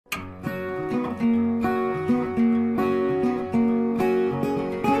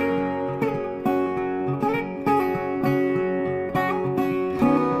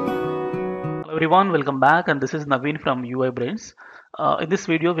everyone, welcome back, and this is Naveen from UiBrains. In this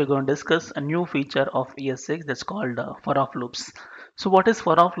video, we're going to discuss a new feature of ES6 that's called ForOf Loops. So, what is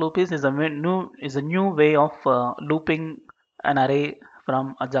ForOf Loop is a new way of looping an array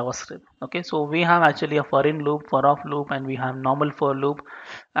from a JavaScript. Okay, so we have actually a ForIn loop, ForOff loop, and we have normal for loop,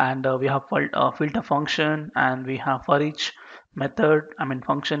 and we have filter function, and we have for each method.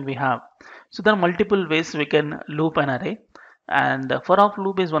 Function we have. So there are multiple ways we can loop an array, and ForOf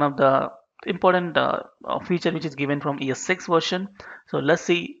Loop is one of the important feature which is given from ES6 version. So let's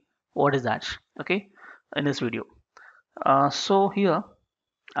see what is that. Okay, in this video. So here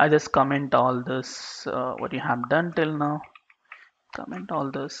I just comment all this what you have done till now. Comment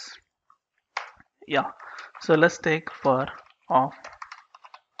all this. Yeah. So let's take for of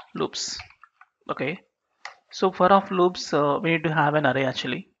loops. Okay. So for of loops, we need to have an array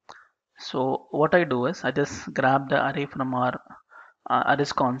actually. So what I do is I just grab the array from our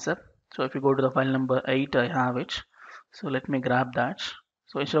arrays concept. So if you go to the file number 8, I have it. So let me grab that.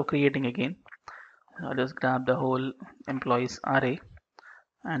 So instead of creating again, I'll just grab the whole employees array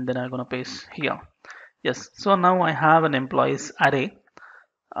and then I'm gonna paste here. Yes, so now I have an employees array.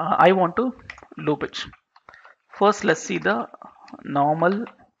 I want to loop it. First, let's see the normal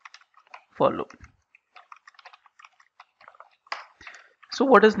for loop. So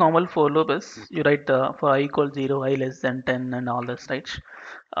what is normal for loop is you write for I equals 0, I less than 10 and all this, right?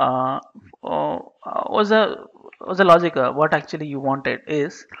 Was the logic what actually you wanted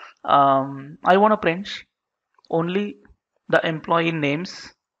is I want to print only the employee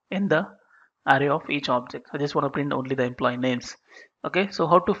names in the array of each object. I just want to print only the employee names. Okay, so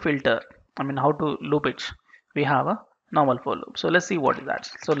how to filter, how to loop it? We have a normal for loop. So let's see what is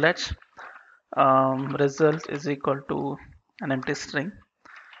that. So let's result is equal to an empty string.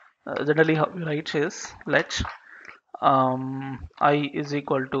 Generally how we write is let I is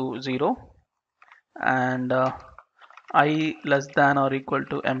equal to 0 and I less than or equal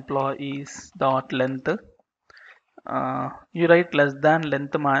to employees dot length. You write less than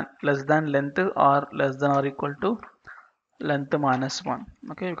length or less than or equal to length minus 1.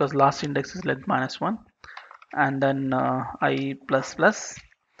 Okay, because last index is length minus 1, and then I plus plus.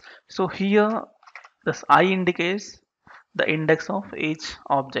 So here this I indicates the index of each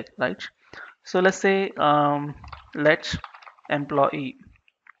object, right? So let's say let employee,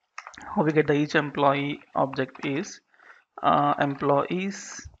 how we get the each employee object is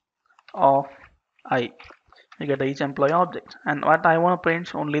employees of I. You get the each employee object, and what I want to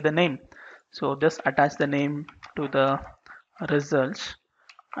print only the name. So just attach the name to the results.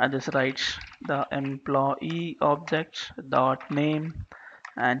 I just write the employee object dot name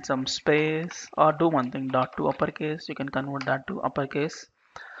and some space, or do one thing, dot to uppercase. You can convert that to uppercase,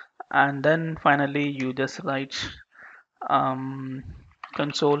 and then finally you just write um,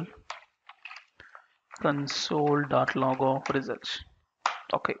 console console.log of results.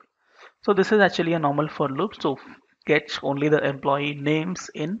 Okay, so this is actually a normal for loop. So get only the employee names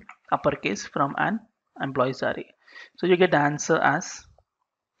in uppercase from an employees array. So you get the answer as,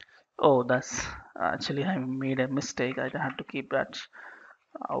 oh, that's actually I made a mistake. I have to keep that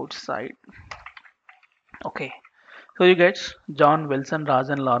outside. Okay, so you get John, Wilson,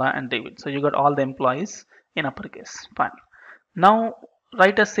 Rajan, Laura, and David. So you got all the employees in uppercase. Fine. Now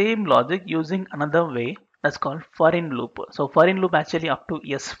write the same logic using another way that's called ForIn Loop. So ForIn Loop actually up to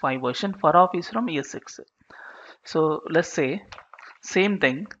ES5 version. ForOff is from ES6. So let's say same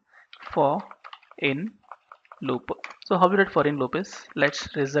thing for in loop. So how we write ForIn Loop is let's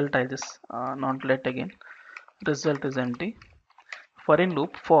result. I just not let again. Result is empty. ForIn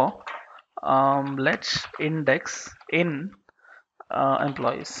Loop for let's index in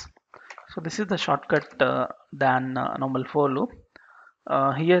employees. So this is the shortcut than normal for loop.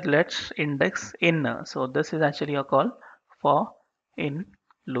 Here let's index in. So this is actually a call for in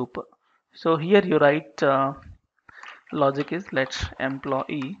loop. So here you write logic is let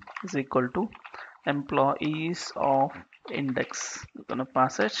employee is equal to employees of index. You're gonna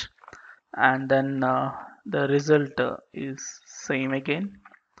pass it, and then the result is same again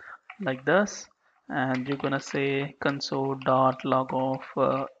like this, and you're gonna say console.log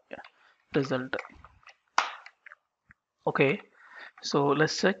of result. Okay, so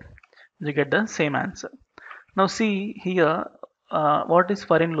let's check. You get the same answer. Now see here, what is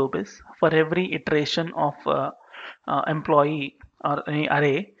ForIn loop is for every iteration of employee or any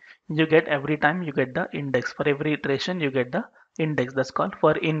array, you get every time you get the index. For every iteration you get the index. That's called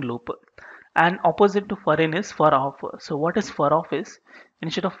ForIn loop. And opposite to ForIn is ForOff. So what is ForOff is,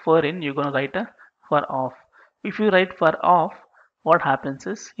 instead of ForIn you're gonna write a ForOff. If you write ForOff, what happens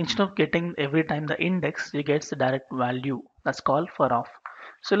is instead of getting every time the index, you get the direct value. That's called ForOff.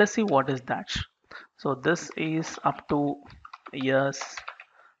 So let's see what is that. So this is up to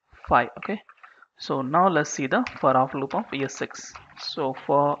ES5. Okay, so now let's see the ForOf loop of ES6. So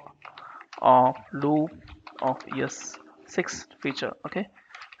ForOf loop of ES6 feature. Okay,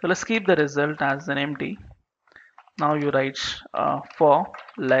 so let's keep the result as an empty. Now you write for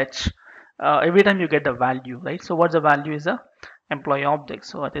let every time you get the value, right? So what's the value is a employee object.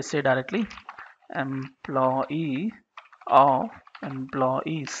 So I say directly employee of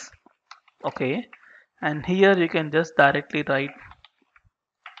employees. Okay, and here you can just directly write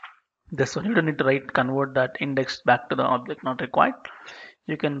this one. You don't need to write convert that index back to the object, not required.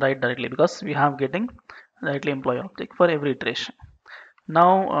 You can write directly because we have getting directly employee object for every iteration.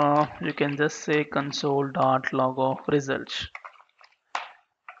 Now you can just say console.log of results.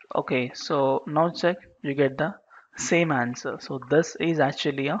 Okay, so now check, you get the same answer. So this is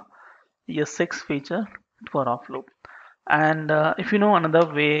actually a ES6 feature for off loop. And if you know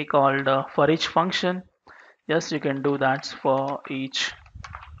another way called for each function, yes, you can do that for each.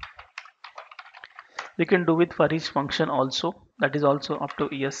 You can do it for each function also. That is also up to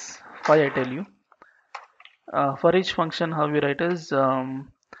ES5. I tell you. For each function, how we write is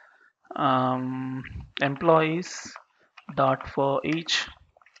employees dot for each.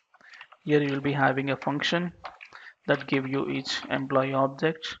 Here you will be having a function that give you each employee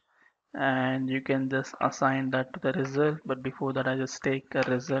object, and you can just assign that to the result. But before that, I just take a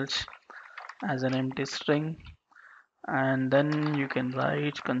result as an empty string, and then you can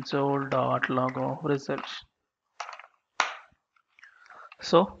write console.log of results.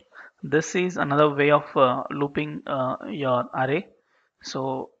 So this is another way of looping your array.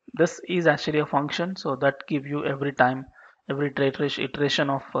 So this is actually a function, so that give you every time, every iteration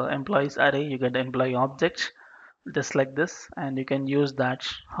of employees array, you get the employee object just like this, and you can use that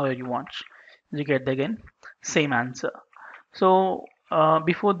however you want. You get again same answer. So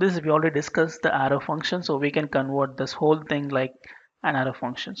before this we already discussed the arrow function, so we can convert this whole thing like an arrow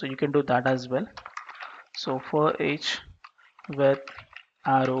function, so you can do that as well. So for each with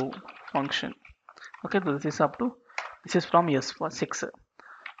arrow function. Okay, so this is up to, this is from ES6.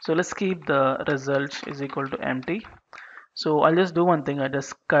 So let's keep the result is equal to empty. So I'll just do one thing, I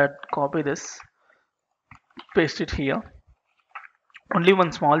just copy this, paste it here. Only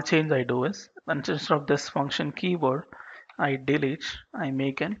one small change I do is instead of this function keyword, I delete, I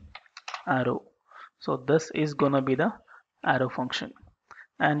make an arrow. So this is gonna be the arrow function,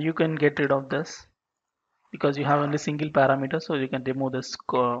 and you can get rid of this because you have only single parameter, so you can remove this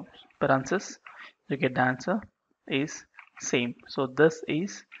parenthesis. You get the answer is same. So this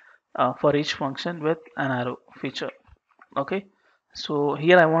is for each function with an arrow feature. Okay, so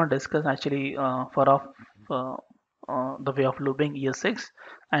here I want to discuss actually uh, the way of looping ES6,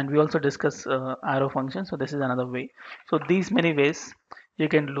 and we also discuss arrow function. So this is another way. So these many ways you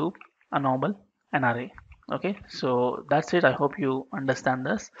can loop a normal an array. Okay, so that's it. I hope you understand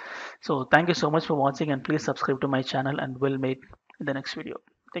this. So thank you so much for watching, and please subscribe to my channel, and we'll meet in the next video.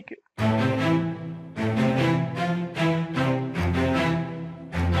 Thank you.